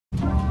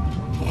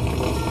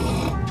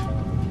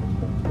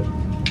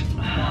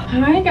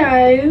Hi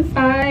guys,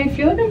 I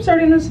feel like I'm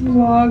starting this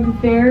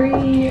vlog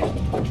very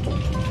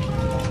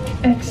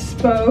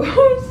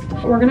exposed.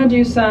 We're gonna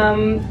do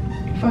some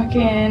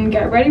fucking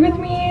get ready with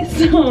me,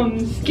 some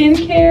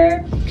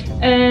skincare,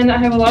 and I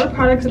have a lot of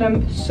products that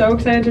I'm so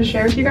excited to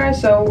share with you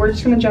guys, so we're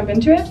just gonna jump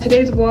into it.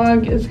 Today's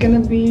vlog is gonna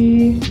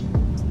be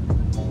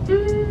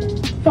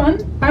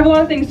fun. I have a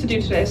lot of things to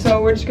do today, so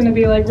we're just gonna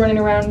be like running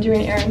around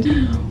doing errands.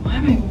 Why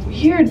am I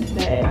weird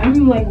today?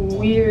 I'm like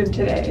weird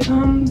today.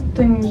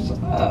 Something's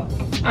up.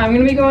 I'm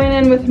gonna be going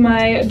in with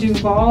my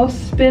Duval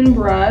spin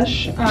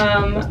brush.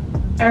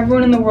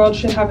 Everyone in the world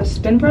should have a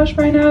spin brush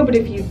by now, but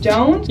if you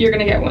don't, you're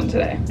gonna get one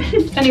today.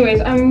 Anyways,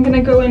 I'm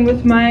gonna go in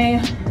with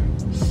my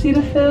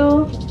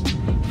Cetaphil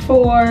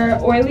for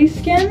oily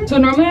skin. So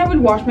normally I would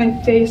wash my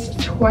face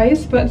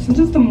twice, but since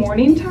it's the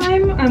morning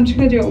time, I'm just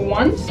gonna do it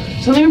once.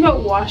 Something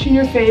about washing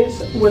your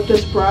face with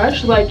this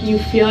brush, like you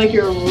feel like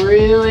you're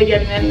really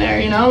getting in there,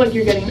 you know? Like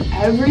you're getting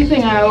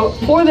everything out.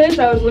 For this,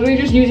 I was literally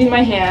just using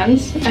my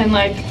hands and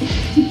like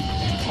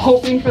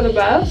hoping for the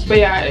best. But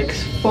yeah, it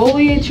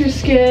exfoliates your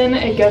skin,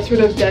 it gets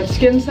rid of dead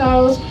skin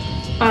cells.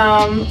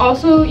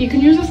 Also, you can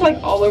use this like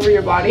all over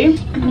your body.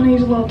 I'm gonna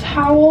use a little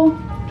towel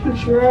to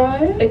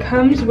dry. It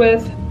comes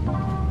with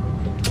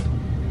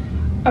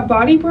a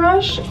body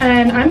brush,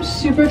 and I'm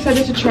super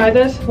excited to try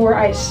this for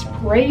a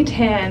spray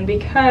tan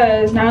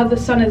because now the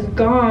sun is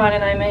gone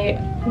and I'm a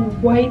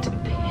white,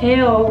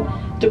 pale,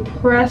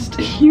 depressed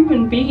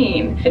human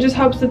being. It just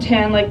helps the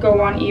tan like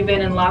go on even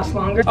and last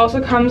longer.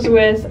 Also comes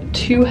with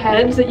two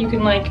heads that you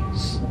can like,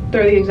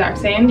 they're the exact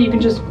same. You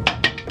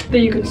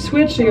can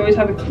switch, so you always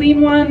have a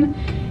clean one.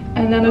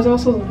 And then there's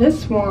also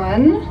this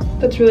one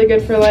that's really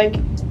good for like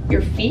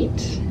your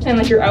feet and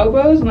like your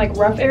elbows and like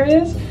rough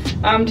areas.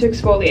 To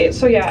exfoliate.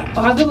 So yeah,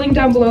 I'll have the link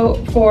down below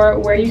for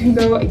where you can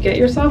go get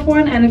yourself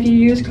one, and if you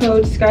use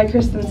code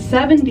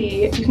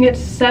SkyKristen70 you can get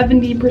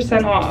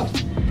 70% off,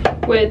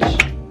 which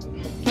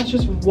that's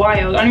just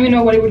wild. I don't even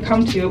know what it would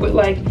come to, but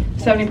like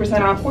 70%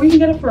 off, or you can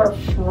get it for a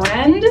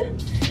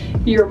friend,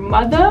 your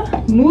mother.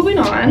 Moving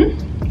on,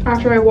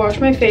 after I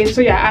wash my face,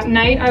 so yeah, at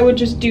night I would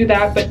just do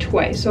that but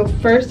twice. So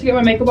first to get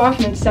my makeup off,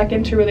 and then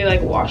second to really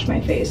like wash my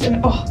face,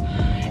 and oh,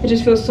 it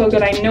just feels so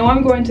good. I know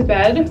I'm going to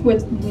bed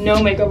with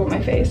no makeup on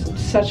my face.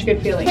 It's such a good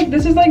feeling. Like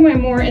this is like my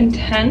more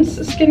intense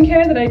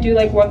skincare that I do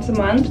like once a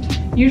month.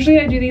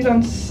 Usually I do these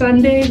on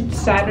Sunday,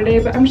 Saturday,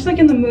 but I'm just like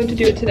in the mood to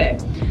do it today.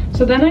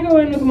 So then I go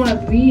in with one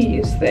of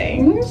these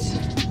things.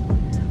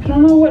 I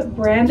don't know what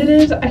brand it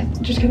is. I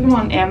just get them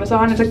on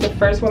Amazon. It's like the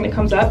first one that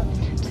comes up.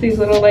 It's these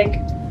little like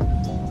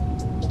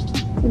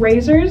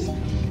razors.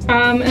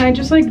 And I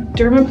just like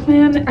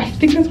Dermaplan. I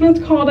think that's what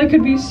it's called. I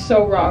could be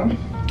so wrong.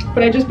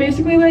 But I just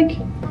basically like,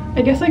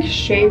 I guess like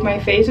shave my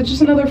face. It's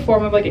just another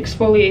form of like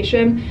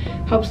exfoliation.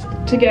 Helps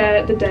to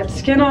get the dead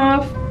skin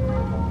off.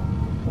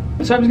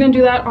 So I'm just gonna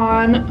do that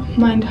on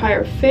my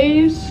entire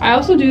face. I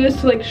also do this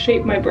to like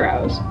shape my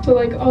brows. So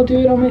like I'll do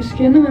it on my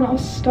skin and then I'll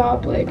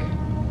stop like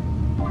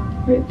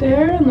right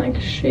there and like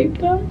shape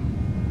them.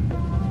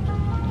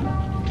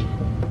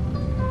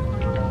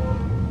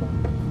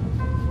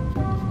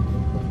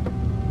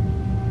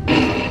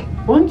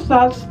 Once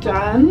that's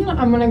done,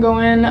 I'm gonna go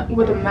in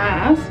with a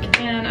mask,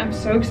 and I'm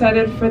so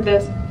excited for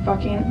this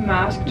fucking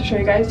mask to show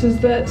you guys. This is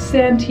the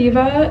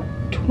Scentiva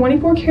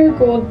 24 karat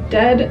gold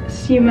dead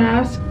sea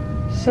mask.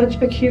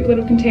 Such a cute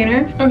little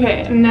container.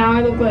 Okay, now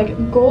I look like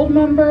a gold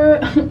member.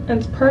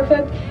 It's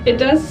perfect. It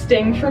does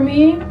sting for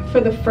me for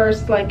the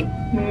first like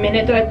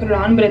minute that I put it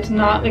on, but it's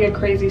not like a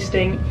crazy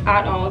sting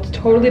at all. It's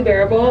totally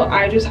bearable.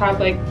 I just have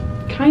like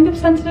kind of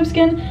sensitive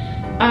skin.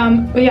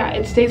 But yeah,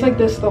 it stays like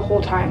this the whole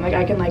time. Like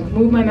I can like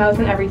move my mouth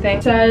and everything.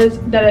 It says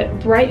that it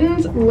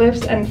brightens,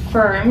 lifts, and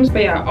firms.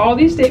 But yeah, all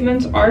these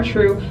statements are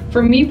true.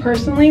 For me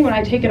personally, when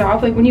I take it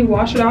off, like when you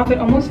wash it off, it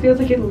almost feels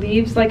like it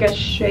leaves like a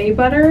shea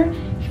butter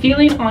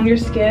feeling on your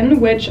skin,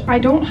 which I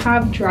don't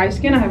have dry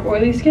skin, I have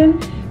oily skin.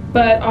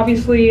 But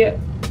obviously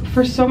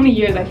for so many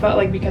years I felt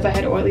like because I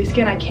had oily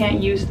skin I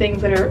can't use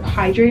things that are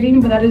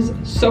hydrating, but that is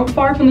so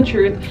far from the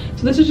truth.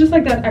 So this is just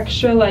like that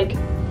extra like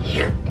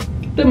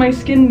that my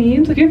skin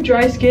needs. If you have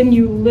dry skin,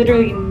 you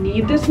literally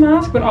need this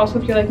mask, but also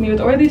if you're like me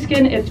with oily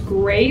skin, it's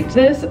great.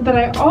 This that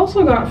I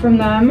also got from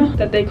them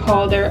that they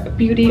call their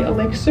beauty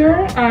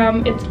elixir.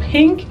 It's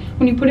pink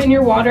when you put it in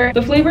your water.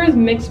 The flavor is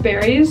mixed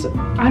berries.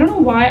 I don't know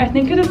why. I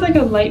think it is like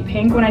a light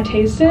pink. When I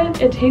taste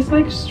it, it tastes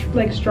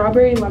like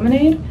strawberry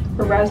lemonade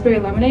or raspberry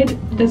lemonade.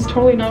 That's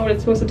totally not what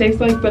it's supposed to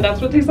taste like, but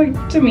that's what it tastes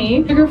like to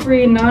me.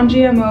 Sugar-free,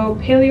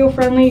 non-GMO,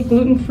 paleo-friendly,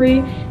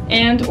 gluten-free,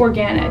 and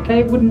organic.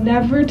 I would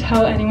never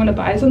tell anyone to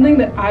buy something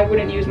that I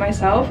wouldn't use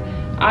myself.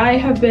 I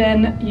have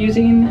been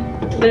using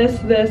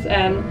this,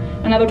 and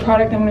another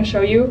product I'm going to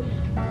show you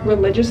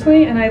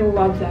religiously, and I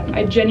love them.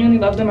 I genuinely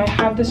love them. I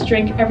have this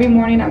drink every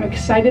morning. I'm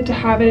excited to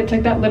have it. It's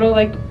like that little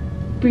like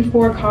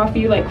before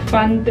coffee like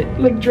fun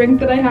like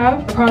drink that I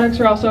have. The products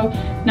are also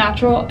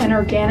natural and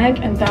organic,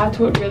 and that's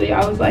what really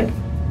I was like,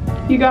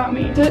 you got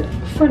me. That's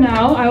it for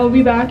now. I will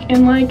be back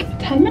in like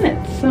 10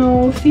 minutes,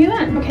 so see you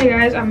then. Okay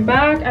guys, I'm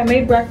back. I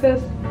made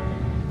breakfast.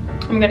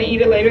 I'm gonna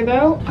eat it later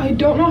though. I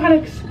don't know how to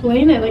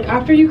explain it. Like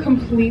after you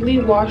completely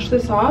wash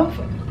this off,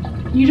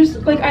 you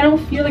just like, I don't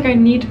feel like I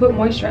need to put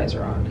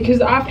moisturizer on,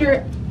 because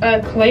after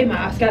a clay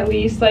mask at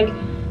least, like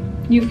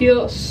you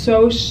feel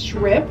so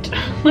stripped.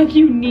 Like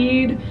you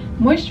need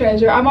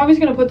moisturizer. I'm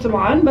obviously gonna put some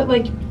on, but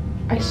like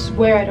I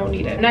swear I don't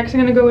need it. Next I'm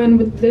gonna go in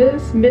with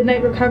this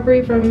Midnight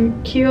Recovery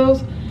from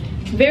Kiehl's.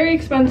 Very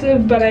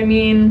expensive, but I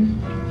mean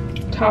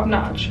top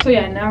notch. So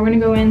yeah, now we're gonna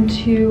go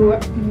into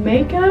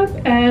makeup,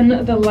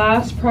 and the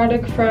last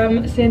product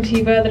from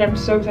Scentiva that I'm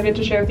so excited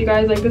to share with you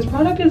guys. Like this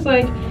product is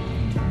like,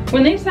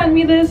 when they sent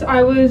me this,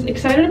 I was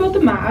excited about the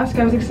mask,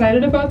 I was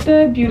excited about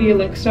the beauty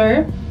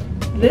elixir.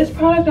 This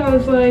product, I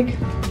was like,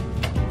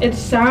 it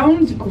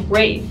sounds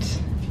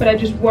great, but I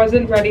just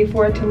wasn't ready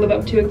for it to live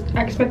up to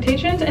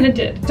expectations, and it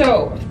did.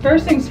 So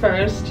first things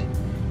first,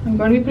 I'm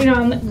going to be putting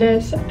on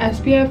this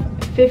SPF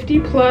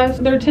 50+,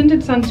 their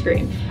tinted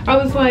sunscreen. I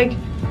was like,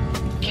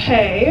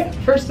 okay,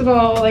 first of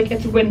all, like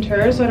it's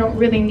winter, so I don't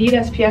really need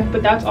SPF,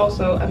 but that's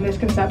also a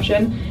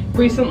misconception.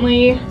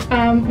 Recently,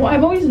 well,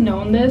 I've always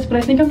known this, but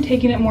I think I'm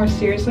taking it more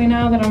seriously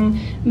now that I'm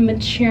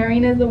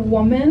maturing as a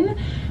woman,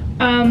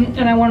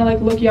 and I want to like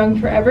look young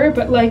forever.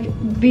 But like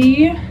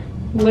the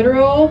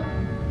literal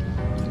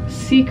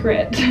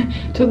secret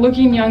to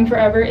looking young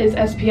forever is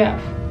SPF.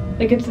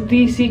 Like it's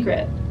the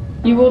secret.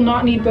 You will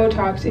not need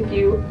Botox if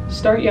you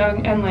start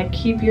young and like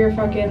keep your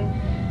fucking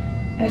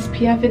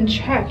SPF in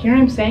check, you know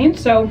what I'm saying?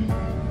 So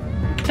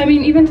I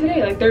mean, even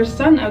today, like there's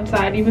sun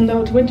outside even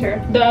though it's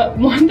winter. The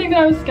one thing that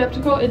I was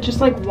skeptical, it's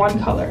just like one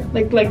color,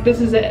 like this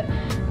is it.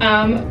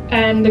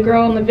 And the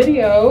girl in the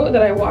video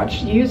that I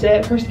watched use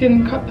it, her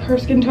skin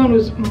tone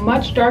was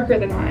much darker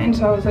than mine,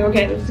 so I was like,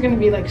 okay, this is gonna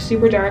be like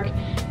super dark.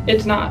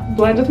 It's not,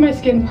 blends with my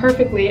skin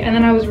perfectly. And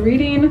then I was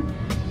reading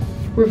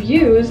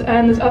reviews,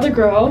 and this other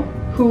girl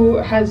who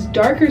has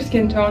darker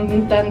skin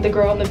tone than the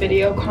girl in the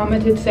video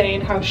commented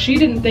saying how she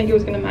didn't think it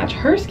was going to match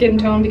her skin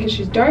tone because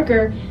she's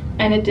darker,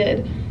 and it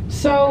did.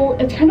 So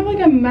it's kind of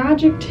like a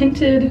magic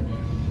tinted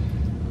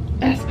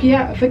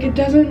SPF. Like it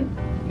doesn't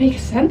make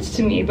sense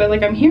to me, but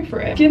like I'm here for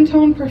it. Skin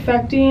tone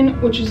perfecting,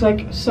 which is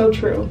like so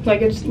true.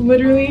 Like it's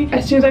literally,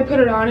 as soon as I put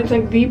it on, it's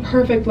like the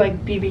perfect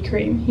like BB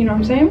cream, you know what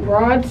I'm saying?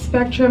 Broad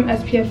spectrum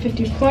SPF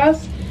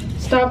 50+.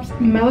 Stops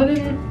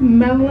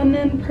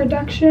melanin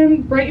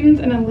production, brightens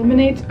and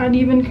eliminates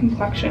uneven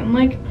complexion.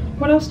 Like,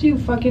 what else do you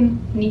fucking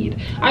need?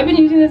 I've been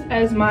using this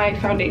as my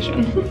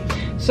foundation.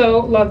 So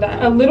love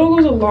that. A little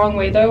goes a long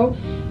way though.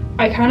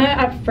 I kind of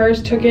at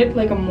first took it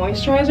like a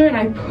moisturizer and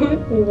I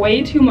put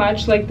way too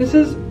much. Like this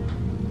is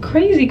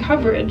crazy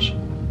coverage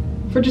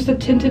for just a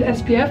tinted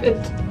SPF.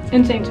 It's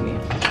insane to me.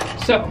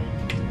 So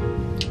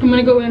I'm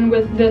gonna go in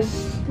with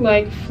this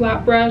like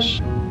flat brush,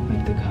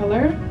 like the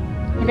color.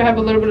 Like I have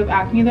a little bit of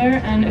acne there,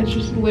 and it's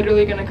just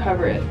literally gonna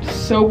cover it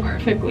so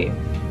perfectly.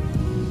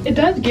 It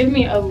does give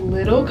me a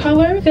little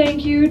color.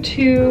 Thank you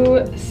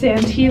to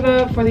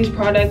Scentiva for these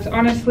products.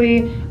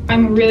 Honestly,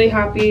 I'm really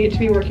happy to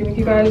be working with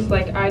you guys.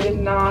 Like I did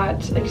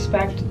not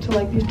expect to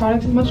like these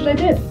products as much as I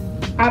did.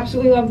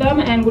 Absolutely love them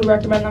and would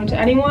recommend them to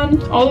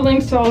anyone. All the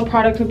links to all the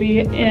products will be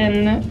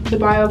in the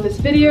bio of this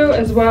video,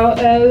 as well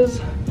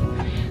as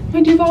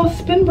my Duval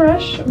spin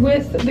brush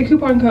with the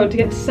coupon code to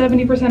get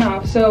 70%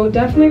 off. So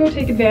definitely go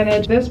take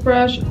advantage. This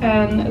brush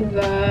and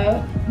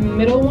the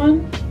middle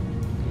one.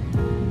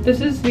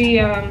 This is the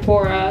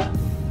Sephora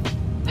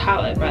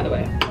palette, by the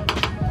way.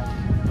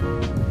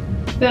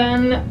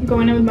 Then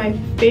going in with my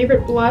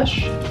favorite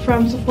blush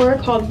from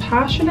Sephora called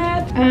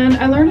Passionate. And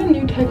I learned a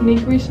new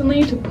technique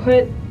recently to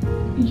put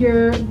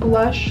your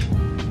blush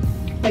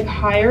like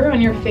higher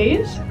on your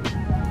face.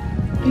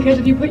 Because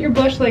if you put your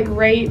blush like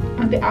right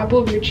on the apple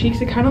of your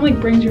cheeks, it kind of like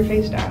brings your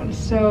face down.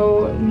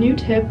 So new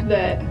tip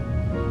that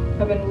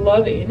I've been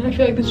loving. I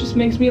feel like this just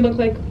makes me look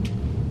like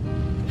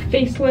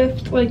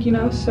facelift, like, you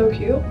know, so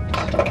cute.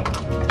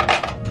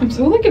 I'm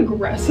so like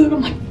aggressive.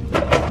 I'm like,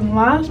 and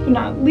last but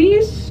not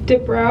least,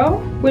 dip brow,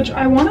 which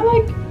I want to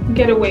like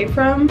get away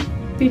from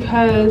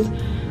because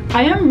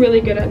I am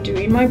really good at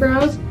doing my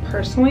brows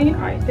personally,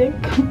 I think.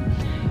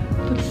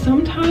 But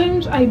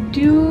sometimes I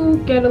do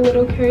get a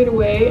little carried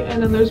away,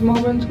 and then there's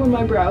moments when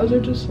my brows are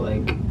just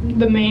like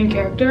the main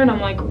character and I'm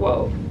like,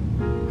 whoa,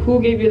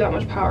 who gave you that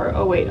much power?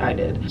 Oh wait, I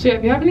did. So yeah,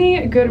 if you have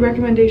any good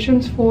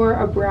recommendations for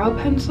a brow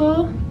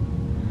pencil,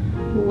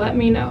 let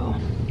me know.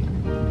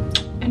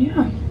 And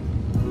yeah,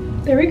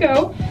 there we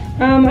go.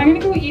 I'm gonna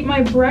go eat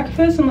my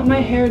breakfast and let my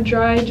hair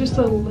dry just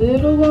a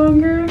little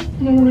longer,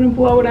 and then we're gonna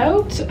blow it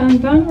out,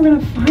 and then we're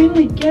gonna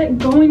finally get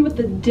going with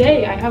the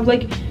day. I have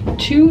like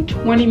 2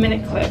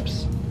 20-minute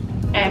clips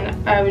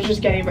and I was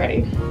just getting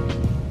ready,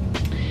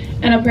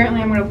 and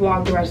apparently I'm gonna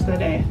vlog the rest of the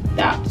day.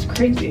 That's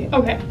crazy.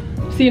 Okay,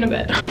 see you in a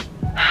bit.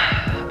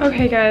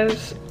 Okay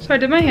guys, so I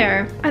did my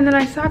hair and then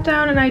I sat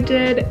down and I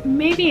did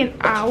maybe an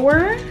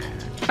hour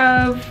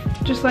of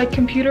just like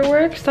computer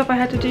work, stuff I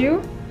had to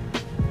do.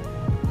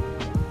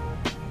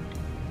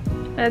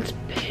 And it's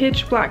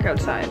pitch black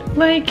outside.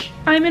 Like,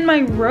 I'm in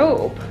my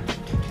robe.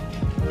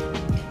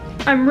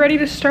 I'm ready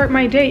to start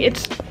my day.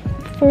 It's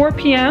 4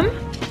 p.m.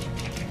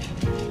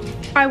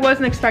 I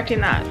wasn't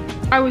expecting that.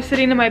 I was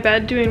sitting in my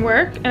bed doing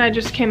work and I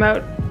just came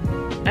out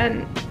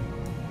and...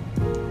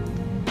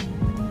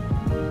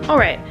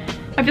 Alright.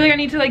 I feel like I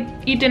need to like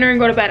eat dinner and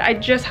go to bed. I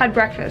just had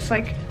breakfast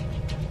like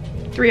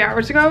 3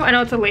 hours ago. I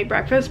know it's a late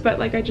breakfast, but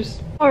like I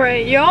just...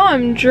 Alright, y'all,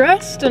 I'm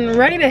dressed and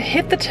ready to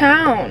hit the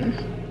town.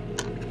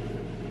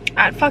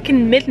 At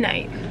fucking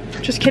midnight.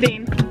 Just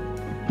kidding.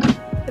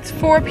 It's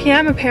 4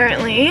 p.m.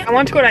 apparently. I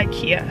want to go to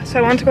IKEA. So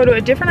I want to go to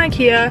a different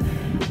IKEA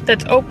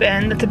that's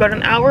open, that's about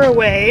an hour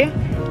away,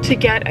 to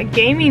get a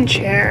gaming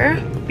chair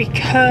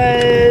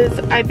because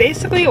I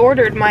basically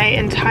ordered my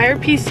entire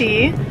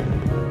PC.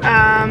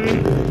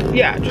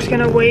 Yeah, just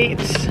gonna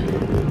wait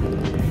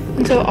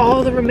until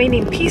all the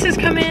remaining pieces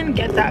come in,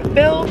 get that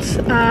built,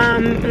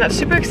 and that's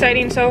super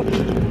exciting. So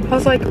I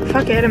was like,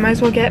 fuck it, I might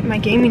as well get my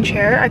gaming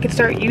chair. I could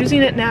start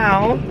using it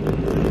now.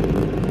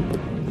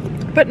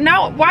 But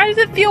now, why does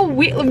it feel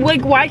weird?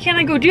 Like, why can't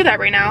I go do that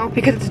right now?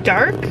 Because it's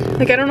dark?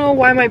 Like, I don't know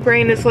why my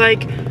brain is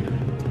like,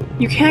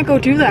 you can't go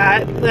do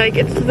that. Like,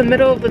 it's the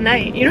middle of the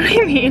night, you know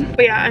what I mean?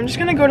 But yeah, I'm just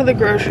gonna go to the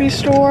grocery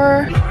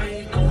store.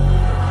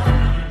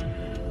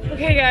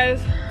 Okay guys,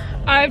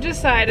 I've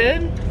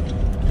decided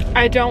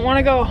I don't want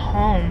to go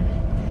home.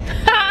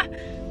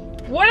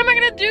 What am I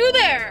gonna do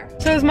there?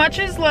 So as much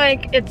as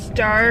like it's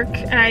dark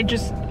and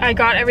I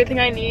got everything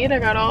I need, I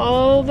got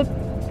all the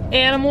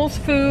animals'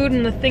 food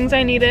and the things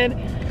I needed,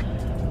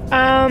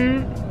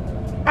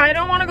 I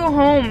don't want to go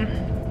home.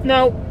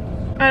 No,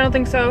 I don't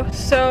think so.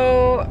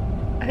 So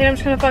I think I'm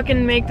just gonna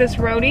fucking make this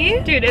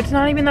roadie. Dude, it's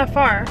not even that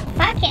far.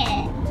 Fuck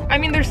it. I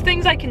mean, there's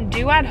things I can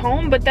do at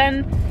home, but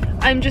then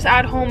I'm just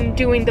at home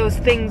doing those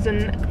things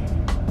and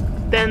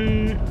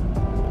then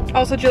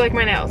also do like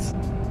my nails.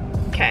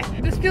 Okay,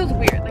 this feels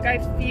weird. Like I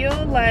feel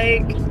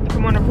like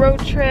I'm on a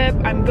road trip,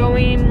 I'm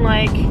going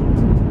like,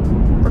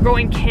 we're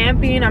going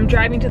camping, I'm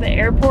driving to the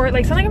airport.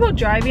 Like something about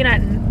driving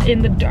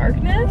in the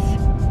darkness.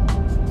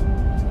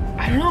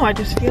 I don't know, I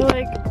just feel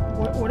like,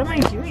 what am I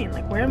doing?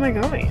 Like where am I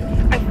going?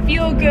 I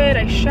feel good,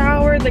 I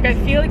showered, like I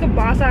feel like a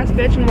boss ass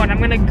bitch, and what,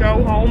 I'm gonna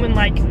go home and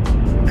like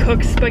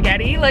cook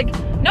spaghetti? Like,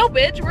 no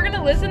bitch, we're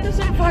gonna listen to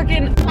some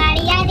fucking...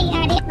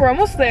 We're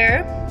almost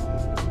there.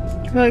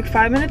 We're like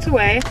 5 minutes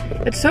away.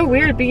 It's so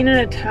weird being in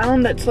a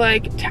town that's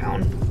like,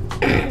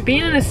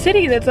 being in a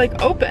city that's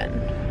like open.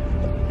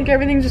 Like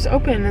everything's just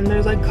open and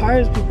there's like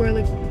cars, people are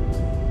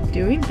like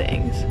doing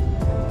things.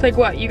 It's like,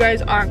 what, you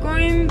guys aren't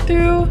going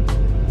through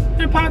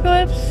an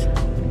apocalypse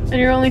and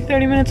you're only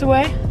 30 minutes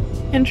away?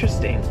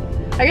 Interesting.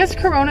 I guess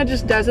Corona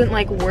just doesn't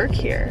like work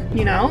here,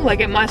 you know? Like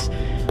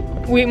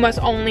we must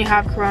only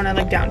have Corona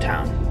like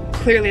downtown.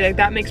 Clearly, like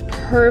that makes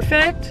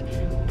perfect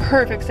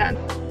sense.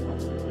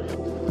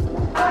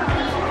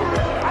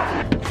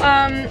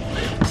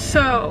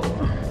 So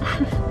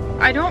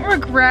I don't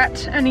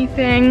regret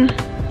anything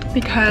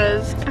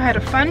because I had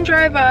a fun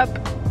drive up.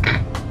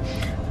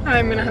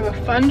 I'm gonna have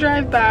a fun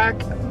drive back,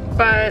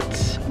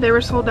 but they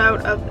were sold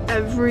out of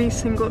every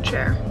single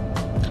chair.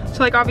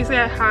 So like obviously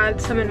I had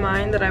some in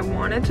mind that I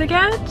wanted to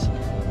get.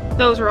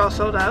 Those were all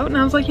sold out and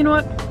I was like, you know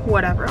what?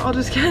 Whatever, I'll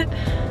just get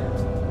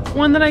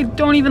one that I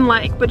don't even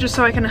like, but just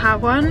so I can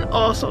have one,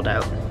 all sold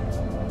out.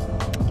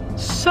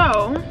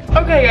 So,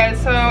 okay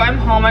guys, so I'm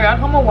home. I got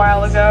home a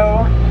while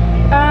ago.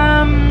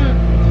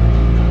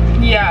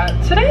 Yeah,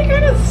 today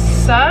kind of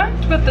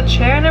sucked with the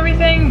chair and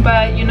everything,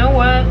 but you know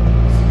what?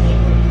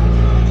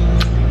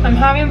 I'm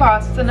having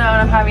pasta now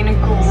and I'm having a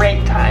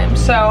great time.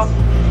 So,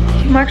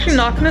 I'm actually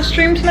not gonna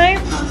stream tonight.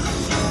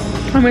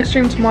 I'm gonna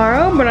stream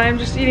tomorrow, but I'm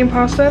just eating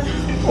pasta.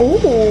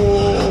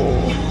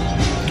 Oh,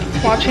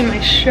 watching my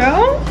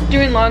show,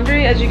 doing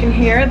laundry. As you can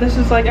hear, this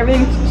is like,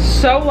 everything's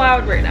so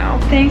loud right now.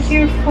 Thank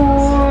you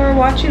for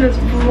watching this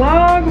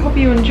vlog. Hope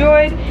you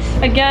enjoyed.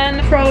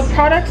 Again, for all the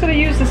products that I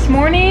used this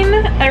morning,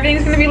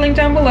 everything's gonna be linked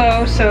down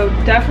below, so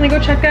definitely go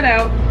check that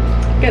out.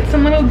 Get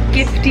some little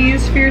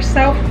gifties for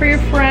yourself, for your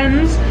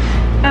friends.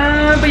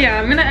 But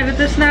yeah, I'm gonna edit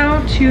this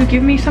now to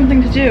give me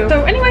something to do.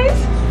 So anyways,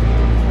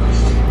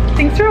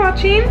 thanks for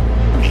watching.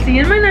 I'll see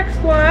you in my next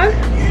vlog.